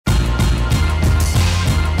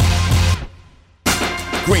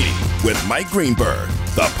Greeny with Mike Greenberg,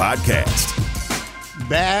 the podcast.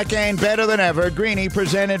 Back and better than ever. Greeny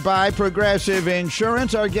presented by Progressive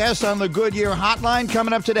Insurance. Our guest on the Goodyear Hotline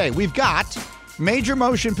coming up today. We've got major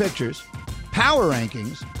motion pictures, power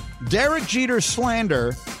rankings, Derek Jeter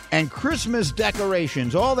slander, and Christmas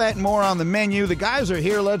decorations. All that and more on the menu. The guys are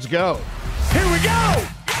here. Let's go. Here we go!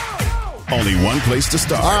 Only one place to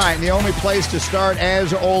start. All right, and the only place to start,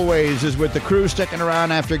 as always, is with the crew sticking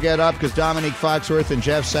around after Get Up, because Dominique Foxworth and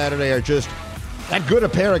Jeff Saturday are just that good a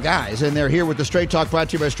pair of guys, and they're here with the Straight Talk, brought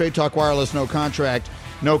to you by Straight Talk Wireless. No contract,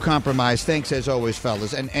 no compromise. Thanks, as always,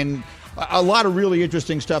 fellas. And a lot of really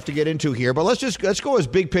interesting stuff to get into here, but let's go as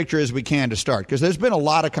big picture as we can to start, because there's been a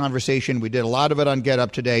lot of conversation. We did a lot of it on Get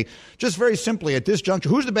Up today. Just very simply, at this juncture,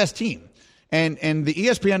 who's the best team? And the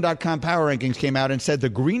ESPN.com power rankings came out and said the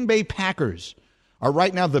Green Bay Packers are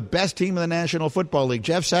right now the best team in the National Football League.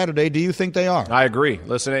 Jeff Saturday, do you think they are? I agree.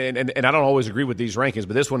 Listen, and I don't always agree with these rankings,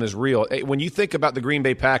 but this one is real. When you think about the Green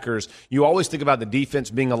Bay Packers, you always think about the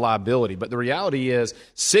defense being a liability. But the reality is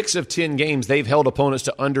 6 of 10 games, they've held opponents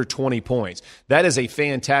to under 20 points. That is a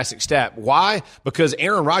fantastic stat. Why? Because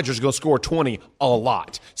Aaron Rodgers is going to score 20 a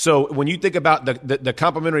lot. So when you think about the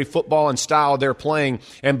complementary football and style they're playing,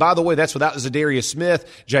 and by the way, that's without Zadarius Smith,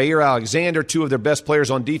 Jair Alexander, 2 of their best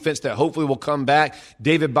players on defense that hopefully will come back.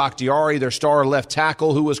 David Bakhtiari, their star left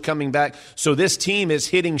tackle, who was coming back. So this team is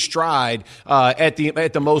hitting stride at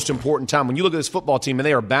the most important time. When you look at this football team, and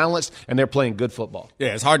they are balanced and they're playing good football.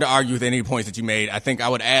 Yeah, it's hard to argue with any points that you made. I think I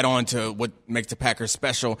would add on to what makes the Packers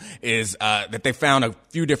special is that they found a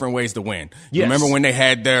few different ways to win. Yes. Remember when they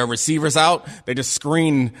had their receivers out? They just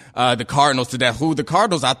screened the Cardinals to death. Who the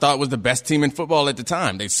Cardinals I thought was the best team in football at the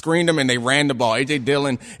time. They screened them and they ran the ball. A.J.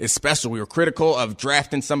 Dillon is special. We were critical of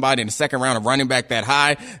drafting somebody in the second round of running back that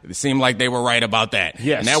high. It seemed like they were right about that.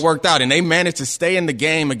 Yes. And that worked out. And they managed to stay in the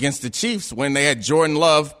game against the Chiefs when they had Jordan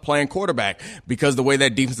Love playing quarterback because the way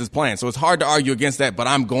that defense is playing. So it's hard to argue against that, but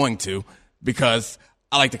I'm going to because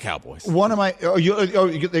I like the Cowboys.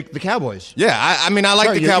 The Cowboys? Yeah, I mean, I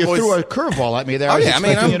like the Cowboys. You threw a curveball at me there. Oh, I was yeah,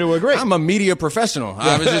 expecting you to agree. I'm a media professional.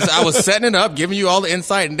 I was setting it up, giving you all the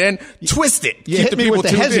insight, and then twist it. You hit me with the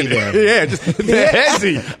hezzy there. Yeah, just the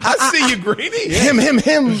hezzy. I see you, Greeny.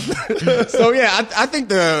 Him. So, yeah, I think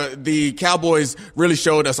the Cowboys really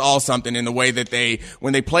showed us all something in the way that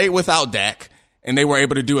when they played without Dak, and they were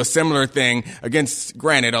able to do a similar thing against,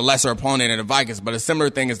 granted, a lesser opponent in the Vikings, but a similar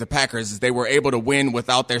thing as the Packers is they were able to win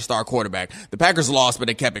without their star quarterback. The Packers lost, but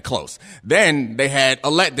they kept it close. Then they had a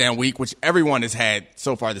letdown week, which everyone has had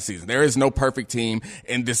so far this season. There is no perfect team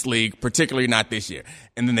in this league, particularly not this year.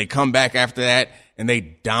 And then they come back after that and they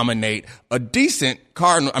dominate a decent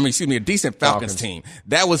Falcons team.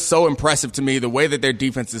 That was so impressive to me. The way that their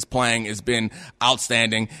defense is playing has been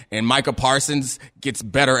outstanding. And Micah Parsons gets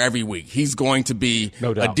better every week. He's going to be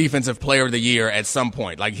a defensive player of the year at some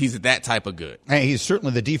point. Like, he's that type of good. Hey, he's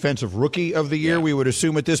certainly the defensive rookie of the year, we would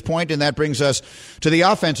assume at this point. And that brings us to the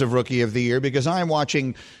offensive rookie of the year, because I'm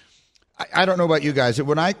watching, I don't know about you guys,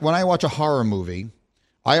 when I watch a horror movie,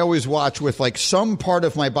 I always watch with like some part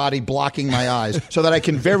of my body blocking my eyes so that I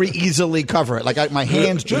can very easily cover it. Like my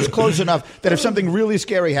hands just close enough that if something really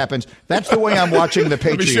scary happens, that's the way I'm watching the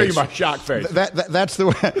Patriots. Let me show you my shock face. That's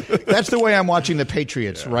the way I'm watching the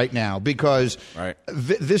Patriots right now, because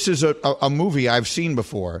this is a movie I've seen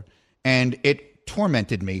before, and it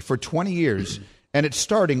tormented me for 20 years, and it's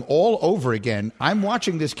starting all over again. I'm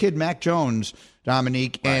watching this kid, Mac Jones,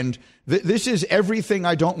 Dominique, and this is everything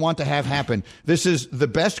I don't want to have happen. This is the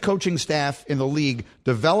best coaching staff in the league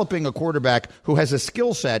developing a quarterback who has a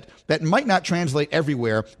skill set that might not translate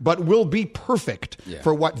everywhere, but will be perfect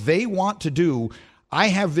for what they want to do. I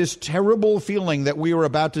have this terrible feeling that we are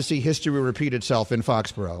about to see history repeat itself in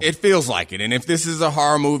Foxborough. It feels like it. And if this is a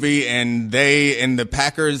horror movie and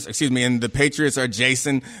the Patriots are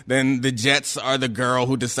Jason, then the Jets are the girl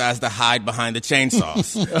who decides to hide behind the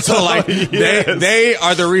chainsaws. So like they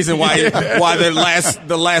are the reason why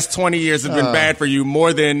the last 20 years have been bad for you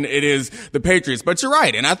more than it is the Patriots. But you're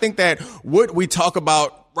right. And I think that what we talk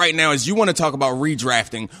about right now is you want to talk about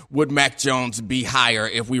redrafting. Would Mac Jones be higher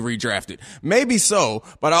if we redrafted? Maybe so,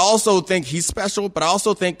 but I also think he's special, but I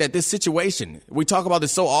also think that this situation, we talk about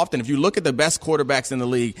this so often. If you look at the best quarterbacks in the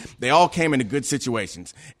league, they all came into good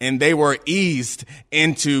situations and they were eased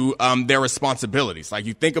into their responsibilities. Like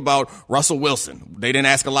you think about Russell Wilson. They didn't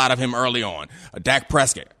ask a lot of him early on. Dak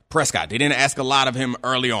Prescott, they didn't ask a lot of him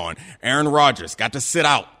early on. Aaron Rodgers got to sit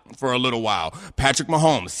out for a little while. Patrick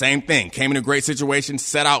Mahomes, same thing. Came in a great situation,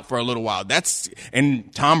 sat out for a little while.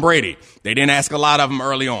 And Tom Brady, they didn't ask a lot of him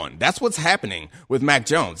early on. That's what's happening with Mac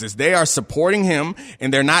Jones, is they are supporting him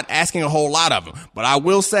and they're not asking a whole lot of him. But I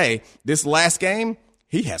will say, this last game,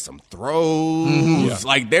 he has some throws.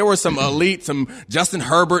 Like there were some elite, some Justin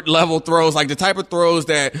Herbert level throws, like the type of throws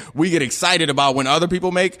that we get excited about when other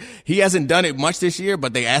people make. He hasn't done it much this year,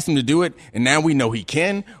 but they asked him to do it, and now we know he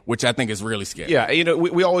can, which I think is really scary. Yeah,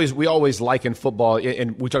 we always liken football,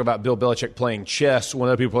 and we talk about Bill Belichick playing chess when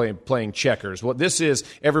other people playing checkers. Well, this is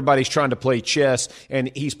everybody's trying to play chess,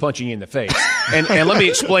 and he's punching you in the face. and let me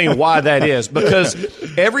explain why that is, because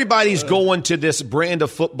everybody's going to this brand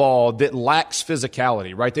of football that lacks physicality.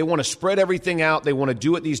 Right? They want to spread everything out. They want to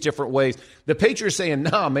do it these different ways. The Patriots saying,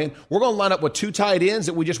 nah, man, we're going to line up with 2 tight ends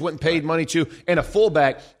that we just went and paid money to and a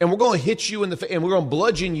fullback, and we're going to hit you in the face, and we're going to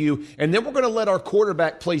bludgeon you, and then we're going to let our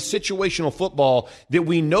quarterback play situational football that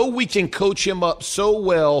we know we can coach him up so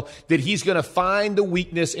well that he's going to find the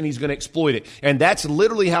weakness and he's going to exploit it. And that's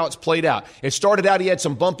literally how it's played out. It started out, he had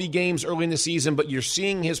some bumpy games early in the season, but you're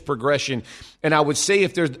seeing his progression. And I would say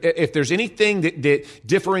if there's anything that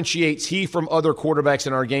differentiates he from other quarterbacks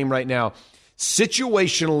in our game right now,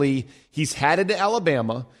 situationally, he's had it at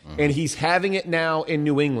Alabama, and he's having it now in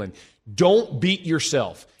New England. Don't beat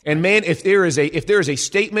yourself. And man, if there is a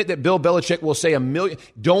statement that Bill Belichick will say 1,000,000,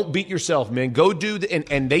 don't beat yourself, man. Go do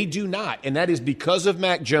and they do not. And that is because of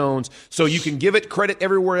Mac Jones. So you can give it credit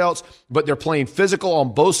everywhere else, but they're playing physical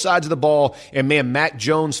on both sides of the ball. And man, Mac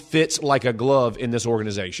Jones fits like a glove in this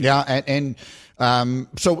organization. Yeah,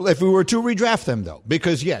 so if we were to redraft them, though,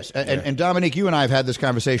 because yes, and Dominique, you and I have had this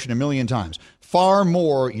conversation a million times, far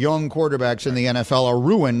more young quarterbacks in the NFL are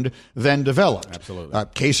ruined than developed. Absolutely.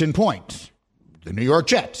 Case in point, the New York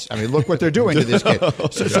Jets. I mean, look what they're doing to this kid.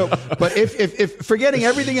 But if forgetting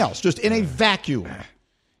everything else, just in a vacuum,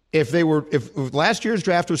 if last year's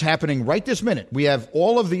draft was happening right this minute, we have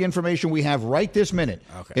all of the information we have right this minute.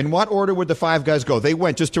 Okay. In what order would the 5 guys go? They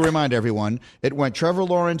went, just to remind everyone, it went Trevor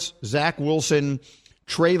Lawrence, Zach Wilson,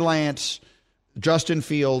 Trey Lance, Justin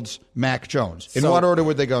Fields, Mac Jones. In what order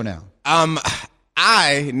would they go now?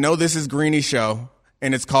 I know this is Greeny's show,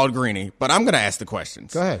 and it's called Greeny, but I'm going to ask the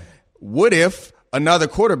questions. Go ahead. What if another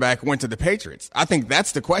quarterback went to the Patriots? I think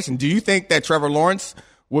that's the question. Do you think that Trevor Lawrence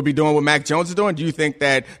will be doing what Mac Jones is doing? Do you think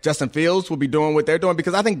that Justin Fields will be doing what they're doing?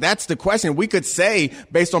 Because I think that's the question. We could say,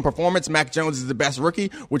 based on performance, Mac Jones is the best rookie,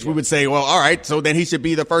 which we would say, well, all right, so then he should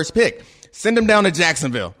be the first pick. Send him down to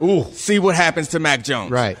Jacksonville. See what happens to Mac Jones.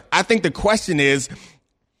 Right. I think the question is,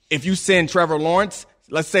 if you send Trevor Lawrence,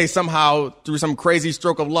 let's say somehow through some crazy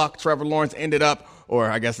stroke of luck, Trevor Lawrence ended up, or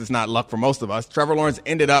I guess it's not luck for most of us, Trevor Lawrence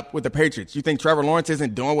ended up with the Patriots. You think Trevor Lawrence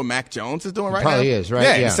isn't doing what Mac Jones is doing right Probably now? Probably is,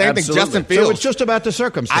 right? Yeah, same absolutely. thing. Justin Fields. So it's just about the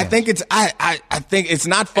circumstance. I think it's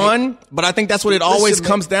not fun, but I think that's what it always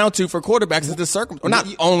comes down to for quarterbacks is the circumstance. Or not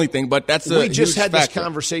the only thing, but that's a we just huge had factor. this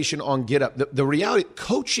conversation on Get Up. The reality,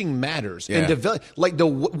 coaching matters, and develop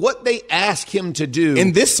what they ask him to do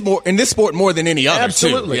in this sport more than any other.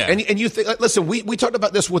 Absolutely, too. Yeah. And you think, listen, we talked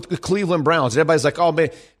about this with the Cleveland Browns. Everybody's like, oh man,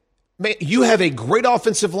 you have a great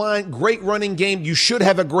offensive line, great running game. You should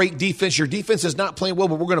have a great defense. Your defense is not playing well,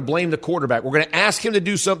 but we're going to blame the quarterback. We're going to ask him to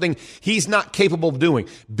do something he's not capable of doing.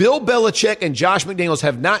 Bill Belichick and Josh McDaniels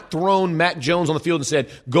have not thrown Mac Jones on the field and said,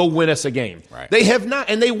 go win us a game. Right. They have not,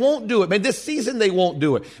 and they won't do it. Man, this season they won't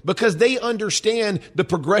do it because they understand the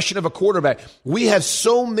progression of a quarterback. We have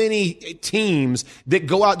so many teams that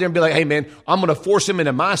go out there and be like, hey, man, I'm going to force him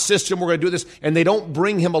into my system. We're going to do this, and they don't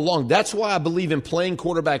bring him along. That's why I believe in playing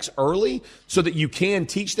quarterbacks early so that you can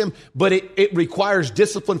teach them, but it requires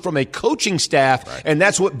discipline from a coaching staff, and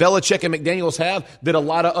that's what Belichick and McDaniels have that a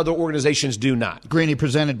lot of other organizations do not. Greeny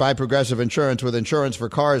presented by Progressive Insurance with insurance for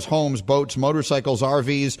cars, homes, boats, motorcycles,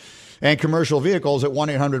 RVs, and commercial vehicles at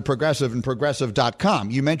 1-800-PROGRESSIVE and Progressive.com.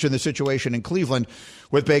 You mentioned the situation in Cleveland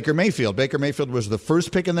with Baker Mayfield. Baker Mayfield was the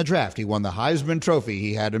first pick in the draft. He won the Heisman Trophy.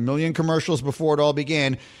 He had 1 million commercials before it all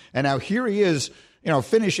began, and now here he is,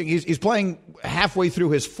 finishing. He's playing halfway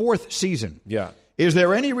through his 4th season. Yeah. Is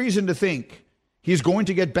there any reason to think he's going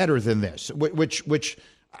to get better than this? Which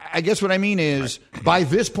I guess what I mean is, by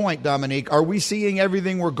this point, Dominique, are we seeing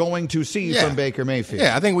everything we're going to see from Baker Mayfield?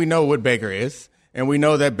 Yeah, I think we know what Baker is. And we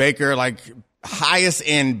know that Baker, highest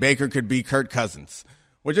end, Baker could be Kirk Cousins,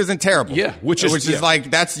 which isn't terrible. Yeah, which is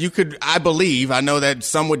like, I believe, I know that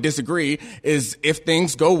some would disagree, is if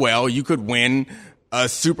things go well, you could win a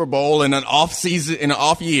Super Bowl in an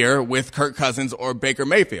off year with Kirk Cousins or Baker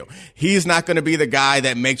Mayfield. He's not going to be the guy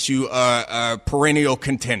that makes you a perennial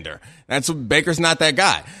contender. Baker's not that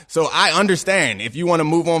guy. So I understand if you want to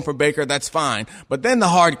move on from Baker, that's fine. But then the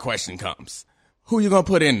hard question comes. Who are you going to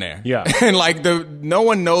put in there? Yeah. And no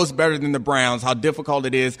one knows better than the Browns how difficult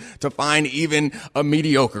it is to find even a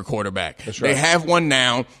mediocre quarterback. That's right. They have one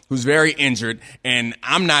now who's very injured, and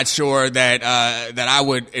I'm not sure that I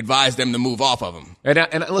would advise them to move off of him.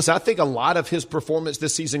 And listen, I think a lot of his performance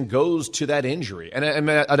this season goes to that injury. And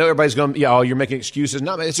I know everybody's going, you're making excuses.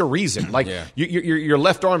 No, it's a reason. Like your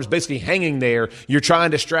left arm is basically hanging there. You're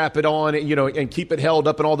trying to strap it on, and keep it held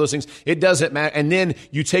up and all those things. It doesn't matter. And then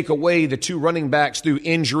you take away the two running backs through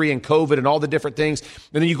injury and COVID and all the different things.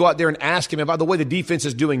 And then you go out there and ask him, and by the way, the defense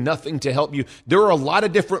is doing nothing to help you. There are a lot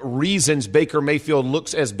of different reasons Baker Mayfield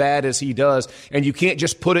looks as bad as he does, and you can't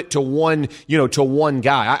just put it to one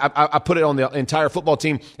guy. I put it on the entire football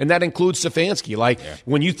team, and that includes Stefanski.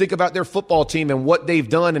 When you think about their football team and what they've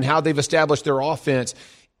done and how they've established their offense,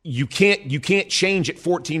 you can't change it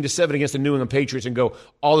 14-7 against the New England Patriots and go,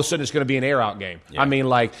 all of a sudden it's going to be an air out game. Yeah. I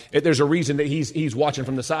mean, there's a reason that he's watching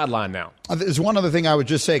from the sideline now. There's one other thing I would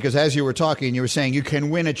just say, because as you were talking, you were saying you can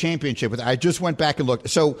win a championship. I just went back and looked.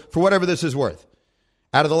 So for whatever this is worth,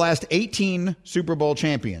 out of the last 18 Super Bowl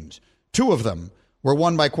champions, 2 of them were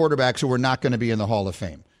won by quarterbacks who were not going to be in the Hall of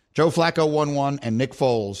Fame. Joe Flacco won 1 and Nick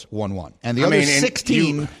Foles won 1. And the other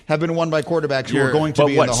 16 have been won by quarterbacks who are going to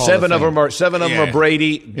be in the Hall of Fame. Seven of them are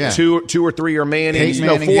Brady, 2 or 3 are Manning.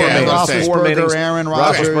 Four Mannings. Aaron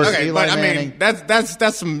Rodgers, Eli Manning.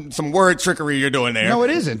 That's some word trickery you're doing there. No, it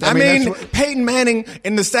isn't. I mean Peyton Manning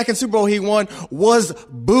in the second Super Bowl he won was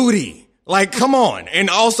booty. Come on. And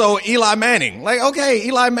also Eli Manning.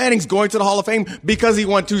 Eli Manning's going to the Hall of Fame because he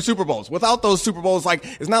won 2 Super Bowls. Without those Super Bowls,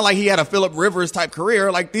 it's not like he had a Phillip Rivers type career.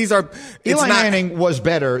 Eli Manning was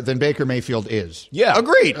better than Baker Mayfield is. Yeah.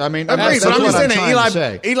 Agreed. Agreed. But I'm just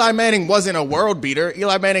saying Eli Manning wasn't a world beater.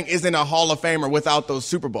 Eli Manning isn't a Hall of Famer without those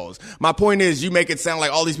Super Bowls. My point is, you make it sound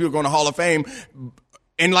like all these people going to Hall of Fame.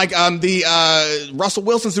 And the Russell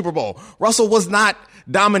Wilson Super Bowl, Russell was not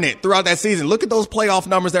dominant throughout that season. Look at those playoff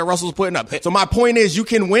numbers that Russell's putting up. So my point is, you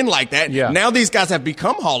can win like that. Yeah. Now these guys have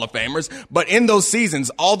become Hall of Famers, but in those seasons,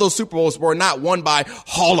 all those Super Bowls were not won by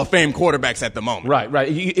Hall of Fame quarterbacks at the moment. Right.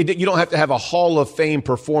 You don't have to have a Hall of Fame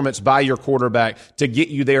performance by your quarterback to get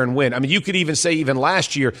you there and win. I mean, you could even say even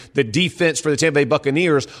last year, the defense for the Tampa Bay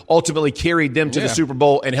Buccaneers ultimately carried them to the Super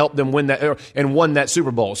Bowl and helped them win that and won that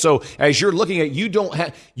Super Bowl. So as you're looking at, you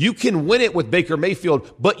can win it with Baker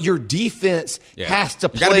Mayfield, but your defense has to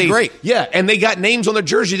play. You gotta be great. Yeah, and they got names on their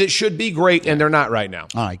jersey that should be great, and they're not right now.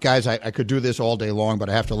 All right, guys, I could do this all day long, but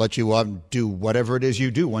I have to let you do whatever it is you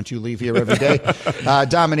do once you leave here every day.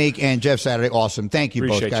 Dominique and Jeff Saturday, awesome. Thank you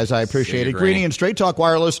both, guys. I appreciate it. Greeny and Straight Talk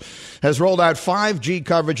Wireless has rolled out 5G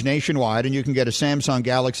coverage nationwide, and you can get a Samsung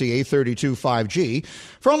Galaxy A32 5G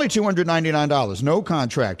for only $299. No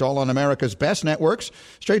contract, all on America's best networks.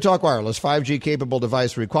 Straight Talk Wireless, 5G capable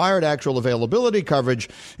device required. Actual availability, coverage,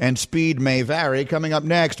 and speed may vary. Coming up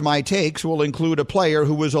next, my takes will include a player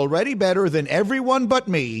who was already better than everyone but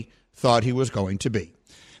me thought he was going to be.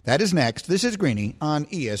 That is next. This is Greeny on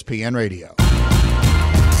ESPN Radio.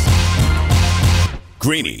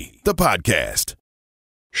 Greeny, the podcast.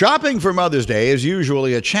 Shopping for Mother's Day is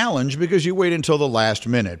usually a challenge because you wait until the last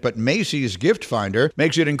minute, but Macy's Gift Finder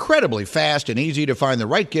makes it incredibly fast and easy to find the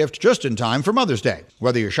right gift just in time for Mother's Day.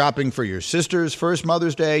 Whether you're shopping for your sister's first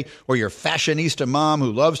Mother's Day or your fashionista mom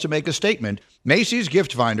who loves to make a statement, Macy's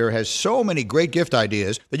Gift Finder has so many great gift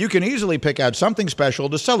ideas that you can easily pick out something special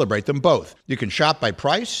to celebrate them both. You can shop by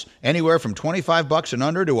price, anywhere from $25 and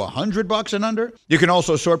under to $100 and under. You can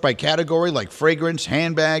also sort by category like fragrance,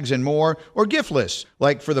 handbags, and more, or gift lists,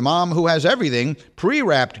 like for the mom who has everything,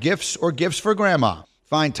 pre-wrapped gifts or gifts for grandma.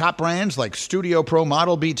 Find top brands like Studio Pro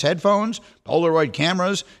Model Beats headphones, Polaroid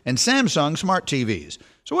cameras, and Samsung smart TVs.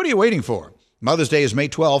 So what are you waiting for? Mother's Day is May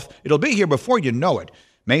 12th. It'll be here before you know it.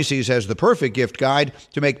 Macy's has the perfect gift guide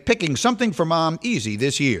to make picking something for mom easy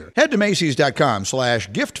this year. Head to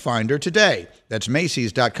Macys.com/giftfinder today. That's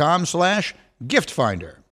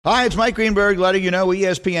Macys.com/giftfinder. Hi, it's Mike Greenberg letting you know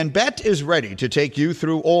ESPN Bet is ready to take you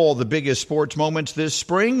through all the biggest sports moments this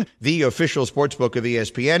spring. The official sportsbook of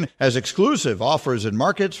ESPN has exclusive offers and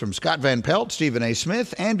markets from Scott Van Pelt, Stephen A.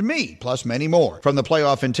 Smith, and me, plus many more. From the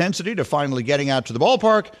playoff intensity to finally getting out to the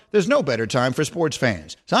ballpark, there's no better time for sports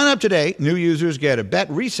fans. Sign up today. New users get a bet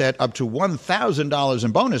reset up to $1,000 in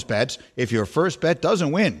bonus bets if your first bet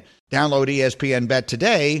doesn't win. Download ESPN Bet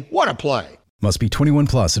today. What a play. Must be 21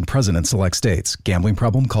 plus and present in select states. Gambling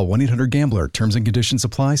problem? Call 1-800-GAMBLER. Terms and conditions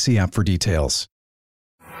apply. See app for details.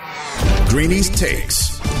 Greeny's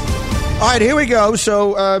Takes. All right, here we go.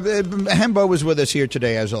 So Hembo was with us here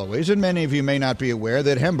today, as always, and many of you may not be aware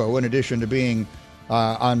that Hembo, in addition to being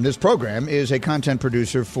on this program, is a content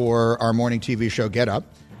producer for our morning TV show Get Up.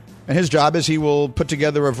 And his job is he will put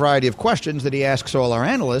together a variety of questions that he asks all our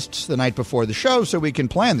analysts the night before the show so we can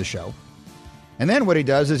plan the show. And then what he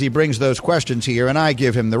does is he brings those questions here, and I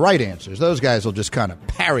give him the right answers. Those guys will just kind of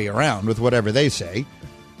parry around with whatever they say.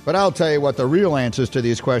 But I'll tell you what the real answers to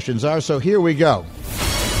these questions are, so here we go.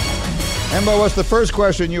 Embo, what's the first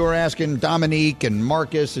question you were asking Dominique and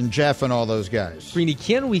Marcus and Jeff and all those guys? Greeny,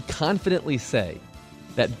 can we confidently say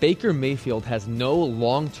that Baker Mayfield has no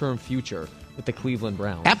long-term future with the Cleveland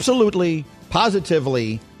Browns? Absolutely,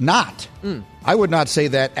 positively not. I would not say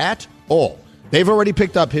that at all. They've already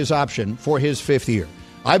picked up his option for his 5th year.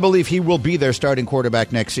 I believe he will be their starting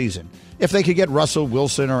quarterback next season. If they could get Russell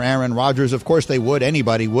Wilson or Aaron Rodgers, of course they would.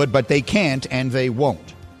 Anybody would, but they can't and they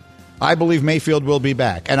won't. I believe Mayfield will be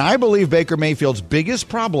back. And I believe Baker Mayfield's biggest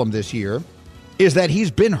problem this year is that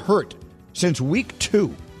he's been hurt since week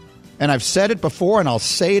 2. And I've said it before and I'll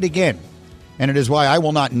say it again. And it is why I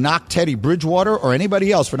will not knock Teddy Bridgewater or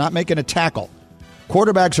anybody else for not making a tackle.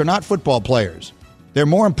 Quarterbacks are not football players. They're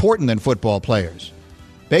more important than football players.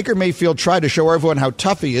 Baker Mayfield tried to show everyone how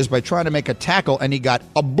tough he is by trying to make a tackle, and he got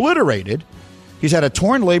obliterated. He's had a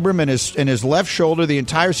torn labrum in his left shoulder the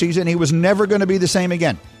entire season. He was never going to be the same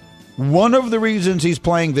again. One of the reasons he's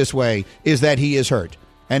playing this way is that he is hurt,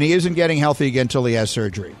 and he isn't getting healthy again until he has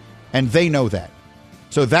surgery, and they know that.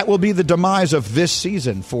 So that will be the demise of this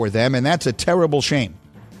season for them, and that's a terrible shame.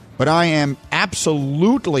 But I am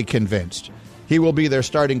absolutely convinced he will be their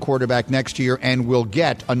starting quarterback next year and will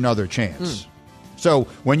get another chance. So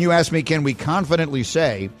when you ask me, can we confidently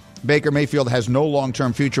say Baker Mayfield has no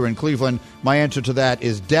long-term future in Cleveland, my answer to that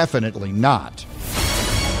is definitely not.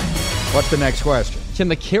 What's the next question? Can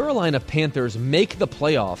the Carolina Panthers make the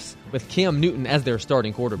playoffs with Cam Newton as their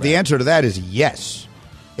starting quarterback? The answer to that is yes.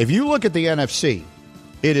 If you look at the NFC,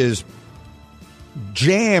 it is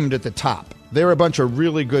jammed at the top. There are a bunch of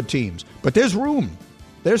really good teams, but there's room.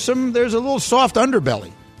 There's a little soft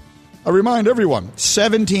underbelly. I remind everyone,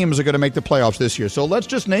 7 teams are going to make the playoffs this year, so let's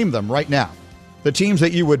just name them right now. The teams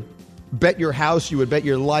that you would bet your house, you would bet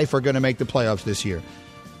your life are going to make the playoffs this year.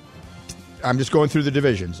 I'm just going through the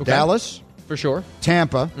divisions. Okay. Dallas. For sure.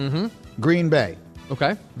 Tampa. Green Bay.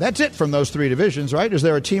 Okay. That's it from those 3 divisions, right? Is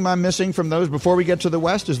there a team I'm missing from those before we get to the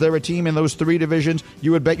West? Is there a team in those 3 divisions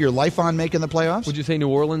you would bet your life on making the playoffs? Would you say New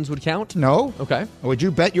Orleans would count? No. Okay. Would you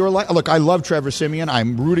bet your life? Look, I love Trevor Siemian.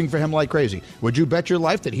 I'm rooting for him like crazy. Would you bet your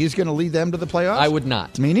life that he's going to lead them to the playoffs? I would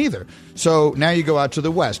not. Me neither. So now you go out to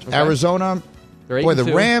the West. Okay. Arizona. Boy, the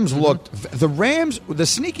 8-2. Rams looked... The Rams, the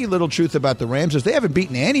sneaky little truth about the Rams is they haven't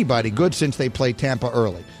beaten anybody good since they played Tampa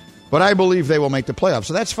early. But I believe they will make the playoffs.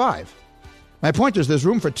 So that's 5. My point is there's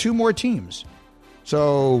room for 2 more teams.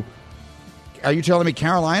 So are you telling me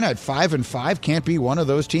Carolina at 5-5 can't be one of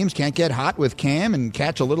those teams? Can't get hot with Cam and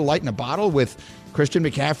catch a little light in a bottle with Christian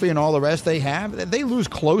McCaffrey and all the rest they have? They lose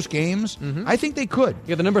close games. I think they could.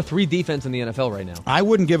 You have the number 3 defense in the NFL right now. I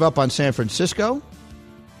wouldn't give up on San Francisco.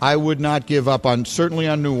 I would not give up certainly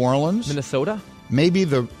on New Orleans. Minnesota? Maybe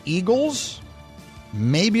the Eagles.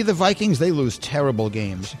 Maybe the Vikings. They lose terrible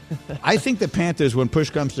games. I think the Panthers, when push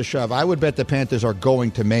comes to shove, I would bet the Panthers are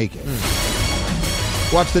going to make it.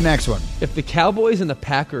 What's the next one? If the Cowboys and the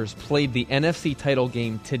Packers played the NFC title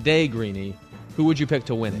game today, Greeny, who would you pick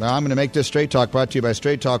to win it? Well, I'm going to make this Straight Talk brought to you by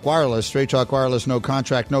Straight Talk Wireless. Straight Talk Wireless, no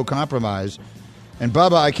contract, no compromise. And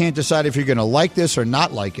Bubba, I can't decide if you're going to like this or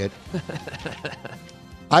not like it.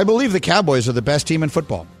 I believe the Cowboys are the best team in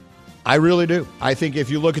football. I really do. I think if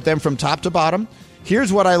you look at them from top to bottom,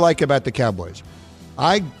 here's what I like about the Cowboys.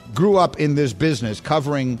 I grew up in this business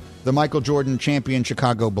covering the Michael Jordan champion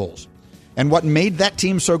Chicago Bulls. And what made that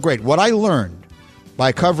team so great, what I learned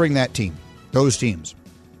by covering that team, those teams,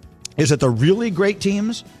 is that the really great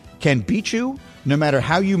teams can beat you no matter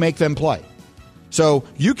how you make them play. So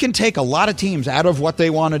you can take a lot of teams out of what they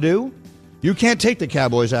want to do. You can't take the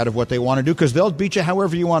Cowboys out of what they want to do because they'll beat you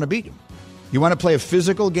however you want to beat them. You want to play a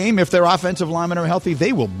physical game? If their offensive linemen are healthy,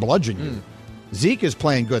 they will bludgeon you. Zeke is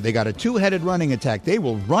playing good. They got a 2-headed running attack. They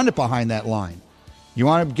will run it behind that line. You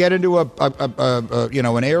want to get into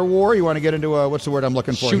an air war? You want to get into what's the word I'm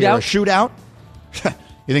looking for? Shootout? Here? A shootout?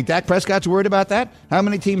 You think Dak Prescott's worried about that? How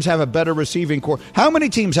many teams have a better receiving core? How many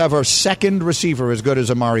teams have a second receiver as good as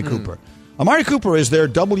Amari Cooper? Amari Cooper is their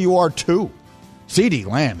WR2. CeeDee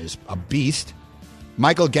Lamb is a beast.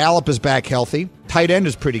 Michael Gallup is back healthy. Tight end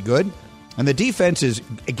is pretty good. And the defense is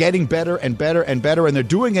getting better and better and better, and they're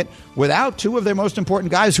doing it without 2 of their most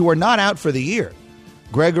important guys who are not out for the year,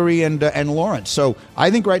 Gregory and Lawrence. So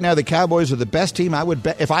I think right now the Cowboys are the best team. I would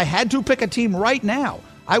bet if I had to pick a team right now,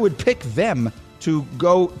 I would pick them to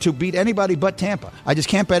go to beat anybody but Tampa. I just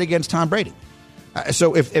can't bet against Tom Brady.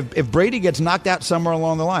 So if Brady gets knocked out somewhere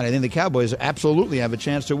along the line, I think the Cowboys absolutely have a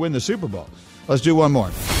chance to win the Super Bowl. Let's do one more.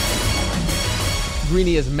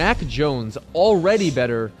 Greeny, is Mac Jones already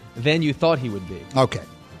better than you thought he would be? Okay.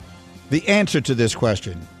 The answer to this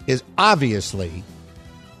question is obviously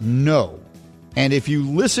no. And if you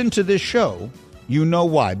listen to this show, you know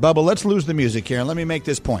why. Bubba, let's lose the music here and let me make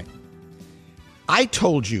this point. I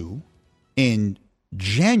told you in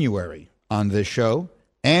January on this show,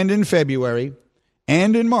 and in February,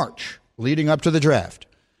 and in March, leading up to the draft,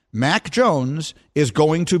 Mac Jones is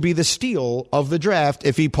going to be the steal of the draft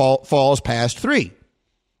if he falls past 3.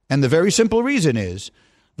 And the very simple reason is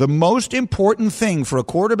the most important thing for a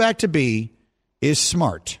quarterback to be is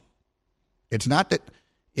smart. It's not that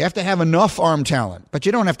you have to have enough arm talent, but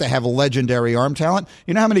you don't have to have legendary arm talent.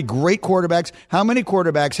 You know how many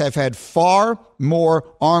quarterbacks have had far more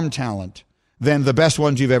arm talent than the best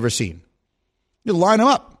ones you've ever seen? You line them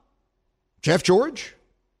up. Jeff George,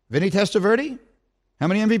 Vinny Testaverde. How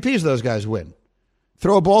many MVPs do those guys win?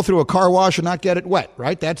 Throw a ball through a car wash and not get it wet,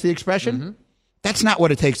 right? That's the expression. Mm-hmm. That's not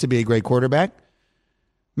what it takes to be a great quarterback.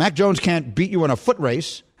 Mac Jones can't beat you in a foot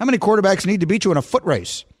race. How many quarterbacks need to beat you in a foot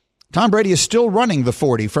race? Tom Brady is still running the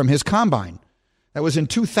 40 from his combine. That was in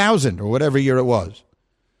 2000 or whatever year it was.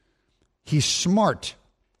 He's smart.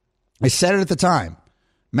 I said it at the time.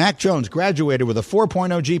 Mac Jones graduated with a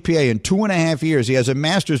 4.0 GPA in 2.5 years. He has a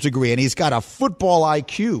master's degree, and he's got a football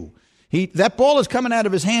IQ. That ball is coming out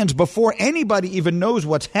of his hands before anybody even knows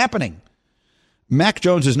what's happening. Mac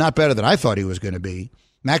Jones is not better than I thought he was going to be.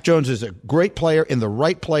 Mac Jones is a great player in the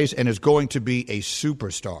right place and is going to be a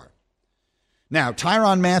superstar. Now,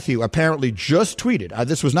 Tyrann Mathieu apparently just tweeted.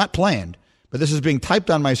 This was not planned, but this is being typed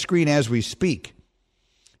on my screen as we speak.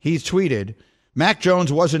 He's tweeted, Mac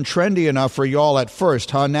Jones wasn't trendy enough for y'all at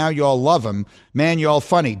first, huh? Now y'all love him. Man, y'all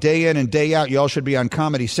funny. Day in and day out, y'all should be on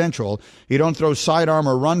Comedy Central. He don't throw sidearm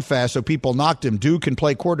or run fast, so people knocked him. Dude can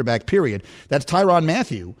play quarterback, period. That's Tyrann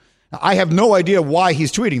Mathieu. I have no idea why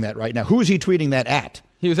he's tweeting that right now. Who is he tweeting that at?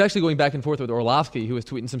 He was actually going back and forth with Orlovsky, who was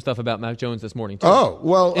tweeting some stuff about Mac Jones this morning, too. Oh,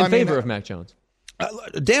 well, in favor of Mac Jones.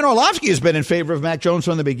 Dan Orlovsky has been in favor of Mac Jones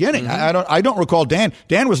from the beginning. Mm-hmm. I don't recall Dan.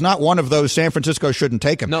 Dan was not one of those San Francisco shouldn't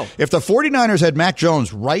take him. No. If the 49ers had Mac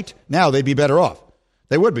Jones right now, they'd be better off.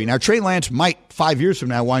 They would be. Now, Trey Lance might 5 years from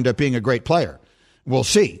now wind up being a great player. We'll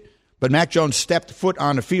see. But Mac Jones stepped foot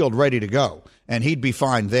on the field ready to go, and he'd be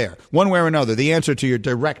fine there. One way or another, the answer to your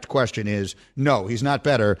direct question is no, he's not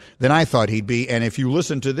better than I thought he'd be. And if you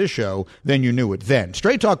listened to this show, then you knew it then.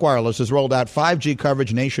 Straight Talk Wireless has rolled out 5G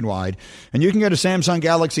coverage nationwide, and you can get a Samsung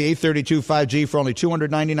Galaxy A32 5G for only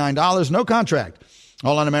 $299, no contract.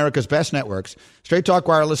 All on America's best networks. Straight Talk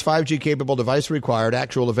Wireless 5G-capable device required.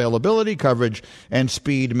 Actual availability, coverage, and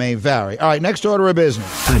speed may vary. All right, next order of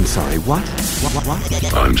business. I'm sorry, what?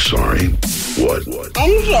 What? I'm sorry. What?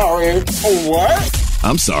 I'm sorry, what?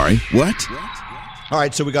 I'm sorry. What? All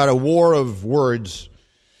right, so we got a war of words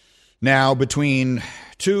now between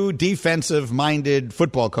two defensive-minded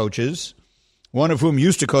football coaches, one of whom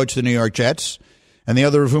used to coach the New York Jets, and the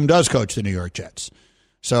other of whom does coach the New York Jets.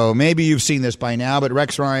 So maybe you've seen this by now, but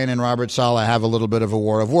Rex Ryan and Robert Saleh have a little bit of a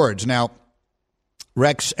war of words. Now,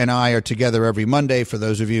 Rex and I are together every Monday. For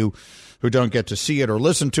those of you who don't get to see it or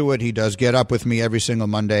listen to it, he does get up with me every single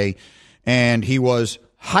Monday, and he was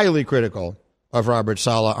highly critical of Robert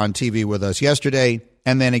Saleh on TV with us yesterday,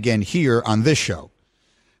 and then again here on this show.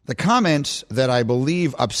 The comments that I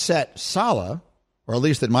believe upset Saleh, or at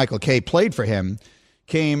least that Michael Kay played for him,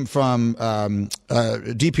 came from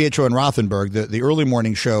DiPietro and Rothenberg, the early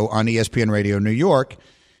morning show on ESPN Radio New York,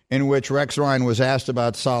 in which Rex Ryan was asked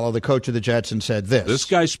about Saleh, the coach of the Jets, and said this. This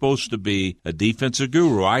guy's supposed to be a defensive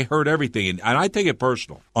guru. I heard everything, and I take it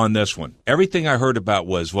personal on this one. Everything I heard about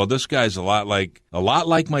was, well, this guy's a lot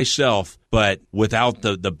like myself, but without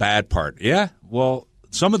the bad part. Yeah, well,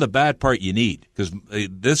 some of the bad part you need, because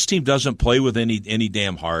this team doesn't play with any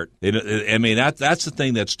damn heart. I mean, that's the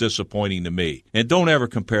thing that's disappointing to me. And don't ever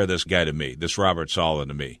compare this guy to me, this Robert Saleh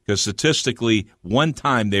to me, because statistically, one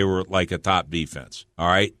time they were like a top defense. All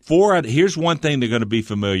right? Here's one thing they're going to be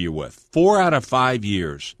familiar with. 4 out of 5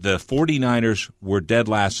 years, the 49ers were dead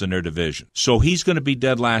last in their division. So he's going to be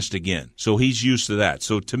dead last again. So he's used to that.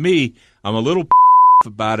 So to me, I'm a little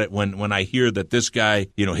about it when I hear that this guy,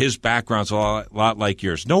 his background's a lot like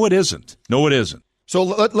yours. No, it isn't. So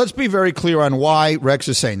let's be very clear on why Rex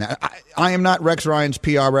is saying that. I am not Rex Ryan's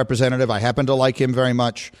PR representative. I happen to like him very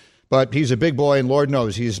much, but he's a big boy, and Lord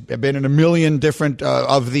knows he's been in a million different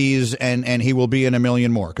of these, and he will be in a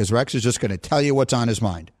million more, because Rex is just going to tell you what's on his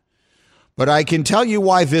mind. But I can tell you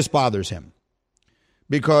why this bothers him,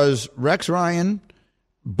 because Rex Ryan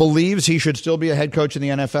believes he should still be a head coach in the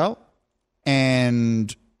NFL.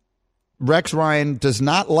 And Rex Ryan does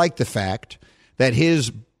not like the fact that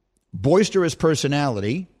his boisterous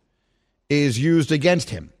personality is used against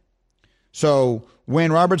him. So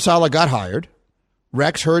when Robert Saleh got hired,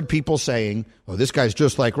 Rex heard people saying, oh, this guy's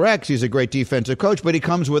just like Rex. He's a great defensive coach, but he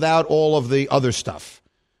comes without all of the other stuff.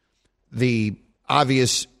 The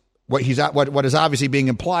obvious, what is obviously being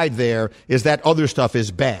implied there is that other stuff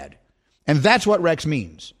is bad. And that's what Rex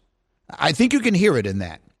means. I think you can hear it in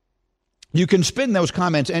that. You can spin those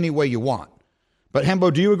comments any way you want. But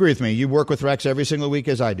Hembo, do you agree with me? You work with Rex every single week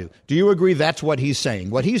as I do. Do you agree that's what he's saying?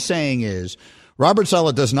 What he's saying is Robert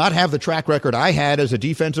Saleh does not have the track record I had as a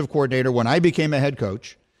defensive coordinator when I became a head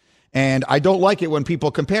coach. And I don't like it when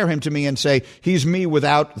people compare him to me and say he's me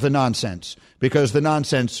without the nonsense because the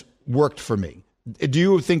nonsense worked for me. Do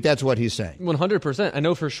you think that's what he's saying? 100%. I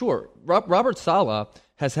know for sure. Robert Saleh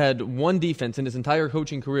has had one defense in his entire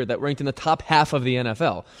coaching career that ranked in the top half of the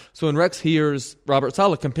NFL. So when Rex hears Robert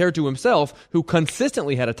Saleh compared to himself, who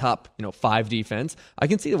consistently had a top 5 defense, I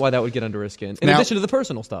can see why that would get under his skin, in addition to the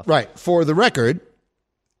personal stuff. Right. For the record,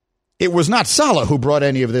 it was not Saleh who brought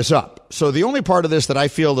any of this up. So the only part of this that I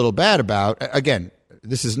feel a little bad about, again,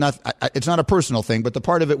 this is not, it's not a personal thing, but the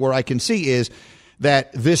part of it where I can see is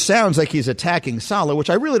that this sounds like he's attacking Saleh,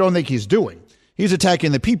 which I really don't think he's doing. He's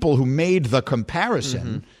attacking the people who made the comparison.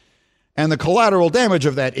 Mm-hmm. And the collateral damage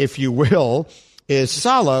of that, if you will, is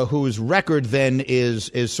Saleh, whose record then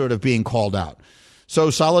is sort of being called out. So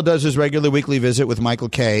Saleh does his regular weekly visit with Michael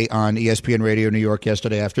Kay on ESPN Radio New York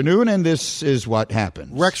yesterday afternoon, and this is what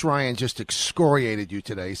happened. Rex Ryan just excoriated you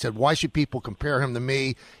today. He said, why should people compare him to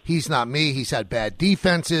me? He's not me. He's had bad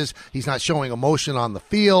defenses. He's not showing emotion on the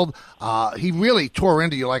field. He really tore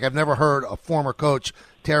into you like I've never heard a former coach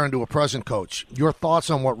tear into a present coach. Your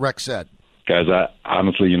thoughts on what Rex said? Guys, I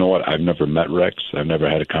honestly, you know what? I've never met Rex. I've never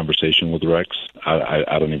had a conversation with Rex.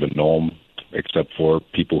 I don't even know him, except for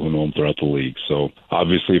people who know him throughout the league. So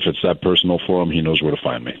obviously, if it's that personal for him, he knows where to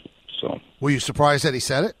find me. So, were you surprised that he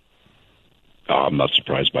said it? I'm not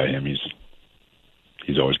surprised by him.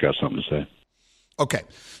 He's always got something to say. Okay,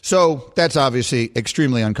 so that's obviously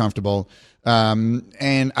extremely uncomfortable,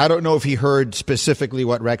 and I don't know if he heard specifically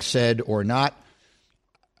what Rex said or not.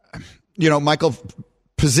 Michael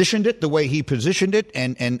positioned it the way he positioned it,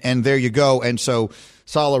 and there you go. And so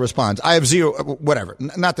Saleh responds, I have zero, whatever.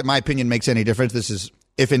 Not that my opinion makes any difference. This is,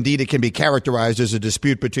 if indeed it can be characterized as a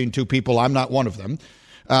dispute between two people, I'm not one of them.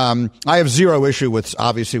 I have zero issue with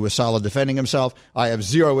Saleh defending himself. I have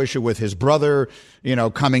zero issue with his brother,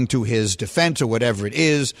 coming to his defense or whatever it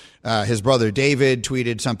is. His brother David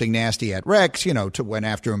tweeted something nasty at Rex, went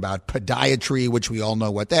after him about podiatry, which we all know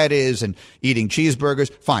what that is, and eating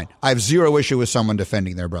cheeseburgers. Fine. I have zero issue with someone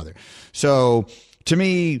defending their brother. So to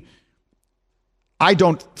me, I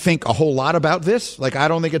don't think a whole lot about this. Like, I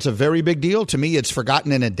don't think it's a very big deal. To me, it's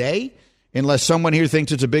forgotten in a day. Unless someone here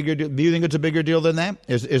thinks it's a bigger deal. Do you think it's a bigger deal than that?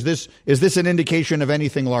 Is this an indication of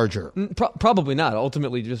anything larger? Probably not.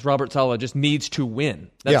 Ultimately, just Robert Saleh just needs to win.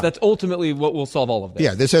 That's ultimately what will solve all of this.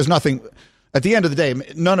 Yeah, this has nothing. At the end of the day,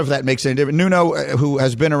 none of that makes any difference. Nuno, who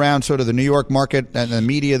has been around sort of the New York market and the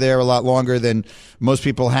media there a lot longer than most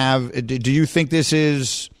people have, do you think this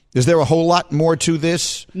is there a whole lot more to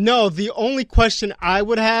this? No, the only question I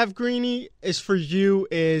would have, Greeny, is for you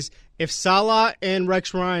is, if Saleh and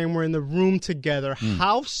Rex Ryan were in the room together,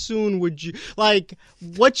 how soon would you,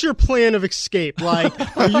 what's your plan of escape?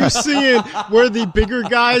 Are you seeing where the bigger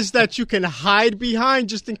guys that you can hide behind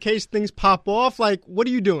just in case things pop off? What are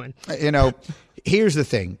you doing? Here's the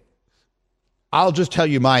thing. I'll just tell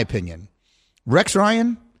you my opinion. Rex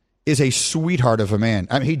Ryan is a sweetheart of a man.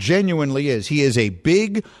 I mean, he genuinely is. He is a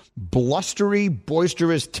big, blustery,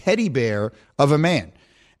 boisterous teddy bear of a man.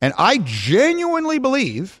 And I genuinely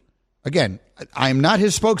believe, again, I'm not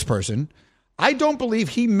his spokesperson, I don't believe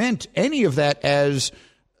he meant any of that as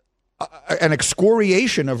an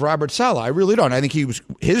excoriation of Robert Saleh. I really don't. I think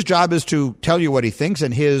his job is to tell you what he thinks,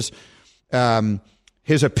 and his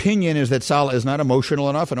opinion is that Saleh is not emotional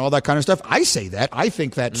enough and all that kind of stuff. I say that. I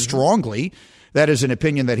think that strongly. That is an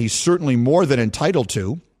opinion that he's certainly more than entitled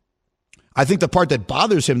to. I think the part that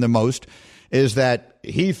bothers him the most is that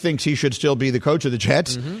he thinks he should still be the coach of the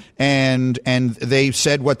Jets, and they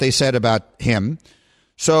said what they said about him.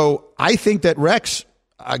 So I think that Rex,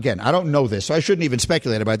 again, I don't know this, so I shouldn't even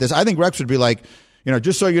speculate about this. I think Rex would be like,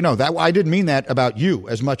 just so you know, that I didn't mean that about you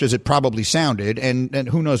as much as it probably sounded, and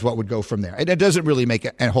who knows what would go from there. It doesn't really make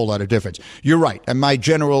a whole lot of difference. You're right, and my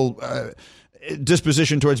general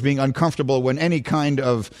disposition towards being uncomfortable when any kind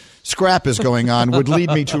of scrap is going on would lead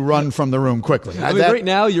me to run from the room quickly. Right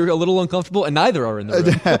now you're a little uncomfortable, and neither are in the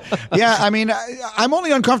room. Yeah, I mean, I'm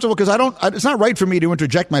only uncomfortable because it's not right for me to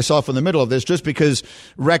interject myself in the middle of this just because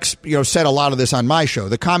Rex, said a lot of this on my show.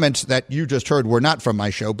 The comments that you just heard were not from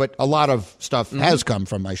my show, but a lot of stuff has come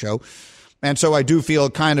from my show. And so I do feel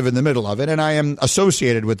kind of in the middle of it. And I am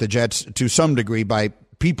associated with the Jets to some degree by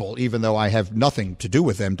people, even though I have nothing to do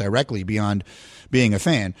with them directly beyond being a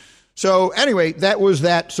fan. So anyway, that was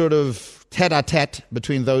that sort of tete-a-tete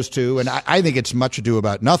between those two. And I think it's much ado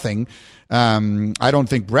about nothing. I don't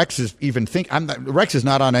think Rex is even Rex is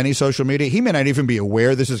not on any social media. He may not even be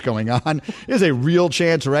aware this is going on. There's a real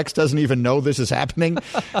chance Rex doesn't even know this is happening.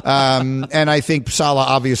 And I think Saleh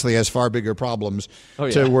obviously has far bigger problems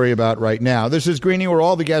to worry about right now. This is Greeny, where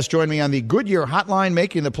all the guests join me on the Goodyear hotline,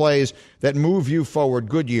 making the plays that move you forward.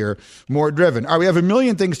 Goodyear, more driven. All right, we have a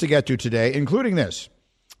million things to get to today, including this.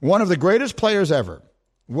 One of the greatest players ever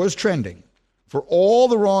was trending for all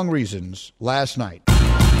the wrong reasons last night.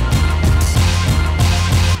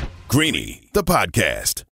 Greeny, the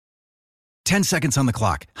podcast. 10 seconds on the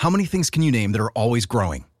clock. How many things can you name that are always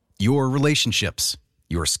growing? Your relationships,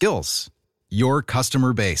 your skills, your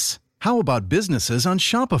customer base. How about businesses on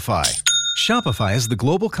Shopify? Shopify is the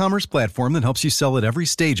global commerce platform that helps you sell at every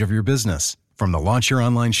stage of your business. From the launch your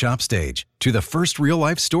online shop stage, to the first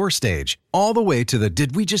real-life store stage, all the way to the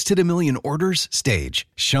did we just hit a million orders stage.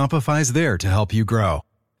 Shopify's there to help you grow.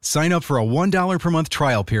 Sign up for a $1 per month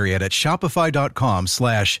trial period at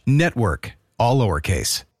shopify.com/network, all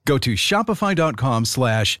lowercase. Go to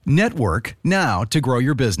shopify.com/network now to grow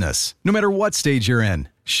your business, no matter what stage you're in.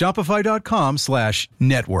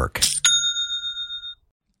 Shopify.com/network.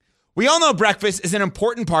 We all know breakfast is an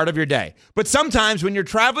important part of your day, but sometimes when you're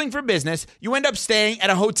traveling for business, you end up staying at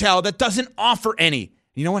a hotel that doesn't offer any.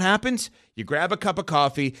 You know what happens? You grab a cup of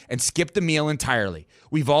coffee and skip the meal entirely.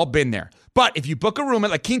 We've all been there. But if you book a room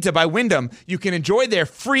at La Quinta by Wyndham, you can enjoy their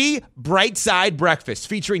free Bright Side breakfast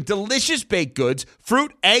featuring delicious baked goods,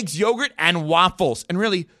 fruit, eggs, yogurt, and waffles. And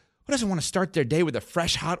really, who doesn't want to start their day with a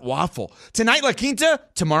fresh, hot waffle? Tonight, La Quinta,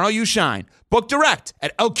 tomorrow you shine. Book direct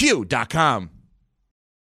at lq.com.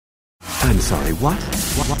 I'm sorry, what?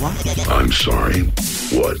 I'm sorry,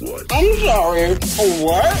 what? I'm sorry,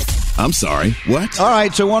 what? I'm sorry, what? All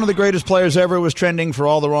right, so one of the greatest players ever was trending for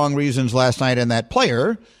all the wrong reasons last night, and that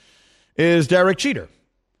player is Derek Jeter.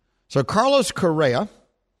 So Carlos Correa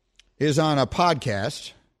is on a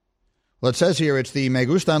podcast. Well, it says here it's the Me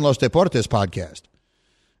Gustan Los Deportes podcast.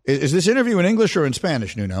 Is this interview in English or in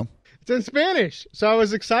Spanish, Nuno? It's in Spanish, so I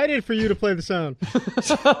was excited for you to play the sound.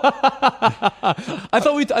 I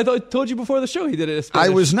thought I told you before the show he did it in Spanish. I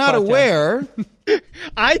was not aware.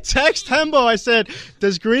 I text Hembo. I said,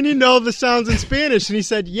 "Does Greeny know the sounds in Spanish?" And he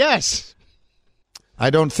said, "Yes." I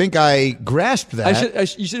don't think I grasped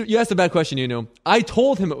that. You asked a bad question, you know. I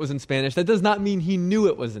told him it was in Spanish. That does not mean he knew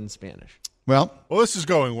it was in Spanish. Well, this is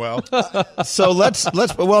going well. So let's.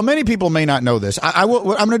 Well, many people may not know this.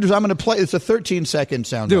 What I'm going to play. It's a 13-second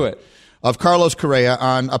sound. Do it. Of Carlos Correa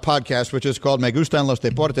on a podcast which is called Me Gustan Los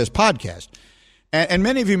Deportes podcast. And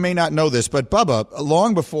many of you may not know this, but Bubba,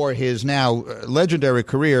 long before his now legendary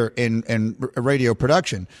career in radio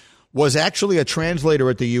production, was actually a translator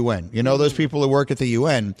at the UN. You know those people who work at the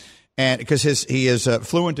UN, and because he is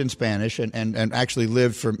fluent in Spanish and actually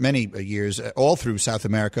lived for many years all through South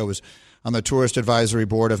America, was on the tourist advisory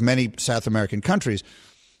board of many South American countries.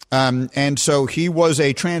 And so he was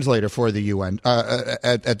a translator for the UN,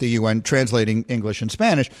 at the UN, translating English and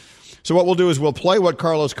Spanish. So what we'll do is we'll play what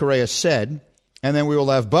Carlos Correa said, and then we will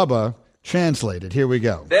have Bubba translate it. Here we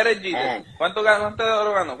go. Derek Jeter, ¿cuántos guantes de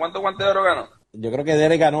oro ganó? ¿Cuántos guantes de oro ganó? Yo creo que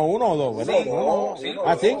Derek ganó uno o dos, ¿verdad? Cinco.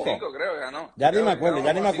 Cinco creo que ganó. Ya ni me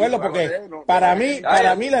acuerdo porque para mí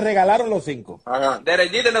le regalaron los 5.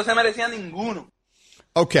 Derek Jeter no se merecía ninguno.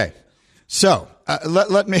 Okay, so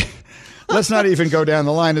let me. Let's not even go down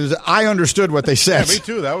the line. I understood what they said. Yeah, me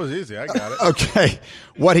too. That was easy. I got it. Okay.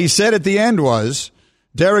 What he said at the end was,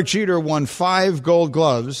 Derek Jeter won 5 Gold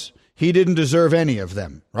Gloves. He didn't deserve any of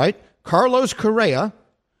them, right? Carlos Correa,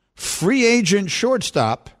 free agent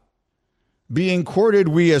shortstop, being courted,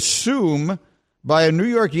 we assume, by a New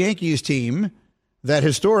York Yankees team that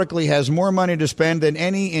historically has more money to spend than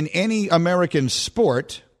in any American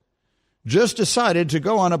sport, just decided to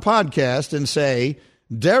go on a podcast and say,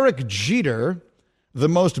 Derek Jeter, the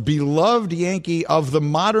most beloved Yankee of the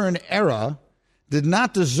modern era, did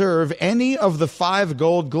not deserve any of the 5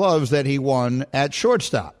 Gold Gloves that he won at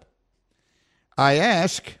shortstop. I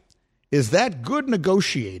ask, is that good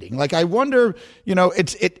negotiating? Like, I wonder,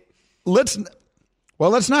 let's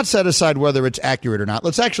not set aside whether it's accurate or not.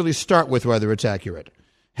 Let's actually start with whether it's accurate.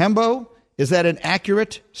 Hembo, is that an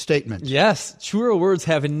accurate statement? Yes. Truer words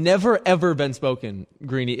have never, ever been spoken,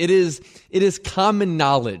 Greeny. It is common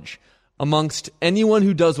knowledge amongst anyone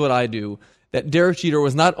who does what I do that Derek Jeter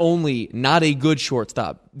was not only not a good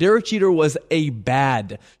shortstop, Derek Jeter was a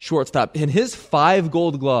bad shortstop. And his 5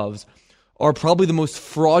 Gold Gloves are probably the most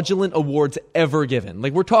fraudulent awards ever given.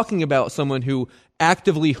 Like, we're talking about someone who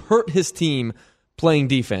actively hurt his team playing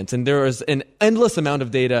defense, and there is an endless amount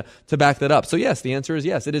of data to back that up. So yes, the answer is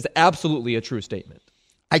yes. It is absolutely a true statement.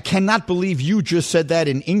 I cannot believe you just said that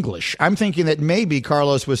in English. I'm thinking that maybe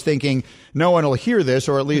Carlos was thinking no one will hear this,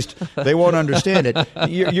 or at least they won't understand it.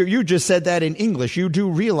 You just said that in English. You do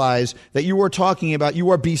realize that you are talking about,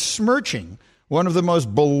 you are besmirching one of the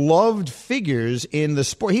most beloved figures in the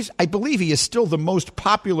sport. I believe he is still the most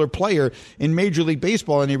popular player in Major League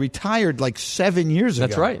Baseball, and he retired like 7 years ago.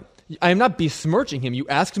 That's right. I am not besmirching him. You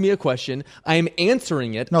asked me a question. I am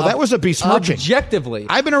answering it. No, that was a besmirching. Objectively.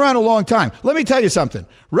 I've been around a long time. Let me tell you something.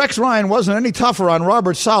 Rex Ryan wasn't any tougher on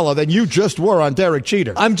Robert Saleh than you just were on Derek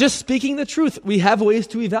Jeter. I'm just speaking the truth. We have ways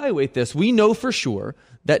to evaluate this. We know for sure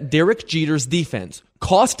that Derek Jeter's defense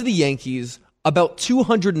cost the Yankees about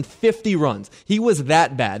 250 runs. He was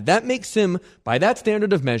that bad. That makes him, by that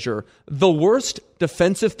standard of measure, the worst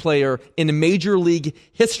defensive player in Major League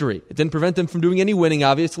history. It didn't prevent him from doing any winning,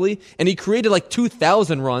 obviously, and he created like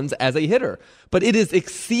 2,000 runs as a hitter. But it is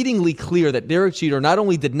exceedingly clear that Derek Jeter not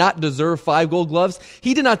only did not deserve 5 Gold Gloves,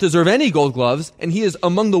 he did not deserve any Gold Gloves, and he is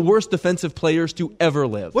among the worst defensive players to ever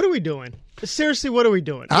live. What are we doing? Seriously, what are we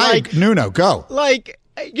doing? Nuno, go.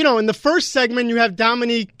 In the first segment, you have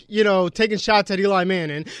Dominique, taking shots at Eli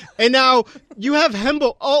Manning. And now you have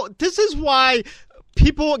Hembo. Oh, this is why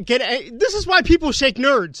people shake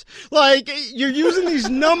nerds. Like, you're using these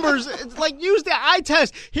numbers. Like, use the eye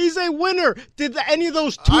test. He's a winner. Did any of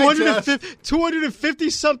those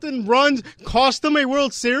 250-something runs cost them a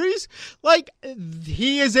World Series? Like,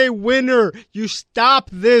 he is a winner. You stop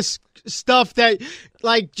this stuff that,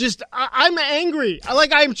 I'm angry.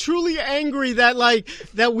 I'm truly angry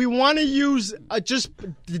that we want to use just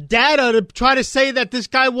the data to try to say that this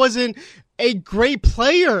guy wasn't a great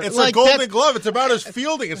player. It's a Golden Glove. It's about his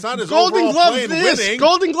fielding. It's not his Golden overall Glove play and this, winning.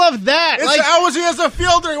 Golden Glove that. How was he as a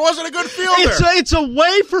fielder? He wasn't a good fielder. It's a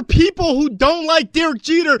way for people who don't like Derek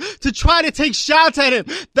Jeter to try to take shots at him.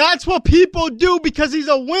 That's what people do because he's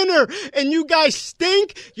a winner, and you guys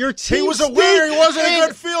stink. Your team He was a winner. He wasn't a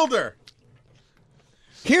good fielder.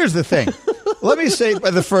 Here's the thing. Let me say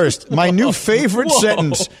my new favorite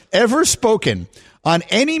sentence ever spoken on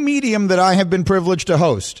any medium that I have been privileged to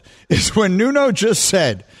host is when Nuno just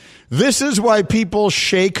said, "This is why people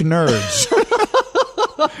shake nerds."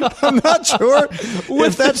 I'm not sure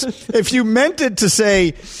if you meant to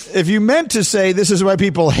say this is why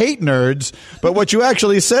people hate nerds, but what you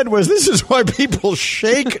actually said was this is why people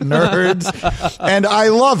shake nerds, and I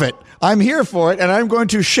love it. I'm here for it, and I'm going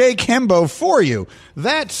to shake Hembo for you.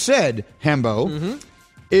 That said, Hembo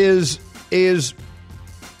is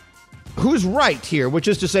who's right here, which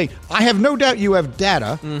is to say, I have no doubt you have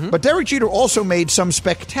data, but Derek Jeter also made some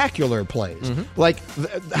spectacular plays.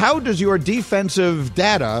 How does your defensive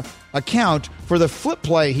data account for the flip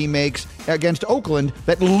play he makes against Oakland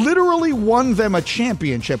that literally won them a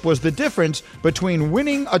championship? Was the difference between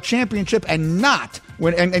winning a championship and not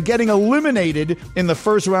and getting eliminated in the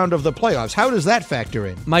first round of the playoffs? How does that factor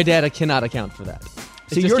in? My data cannot account for that.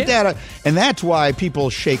 See, your data, and that's why people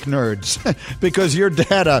shake nerds, because your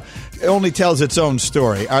data only tells its own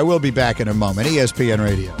story. I will be back in a moment. ESPN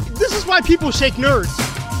Radio. This is why people shake nerds.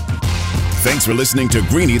 Thanks for listening to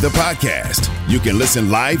Greeny the podcast. You can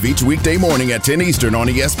listen live each weekday morning at 10 Eastern on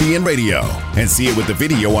ESPN Radio and see it with the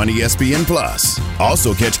video on ESPN Plus.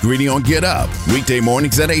 Also catch Greeny on Get Up weekday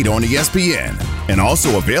mornings at 8 on ESPN and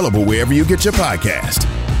also available wherever you get your podcast.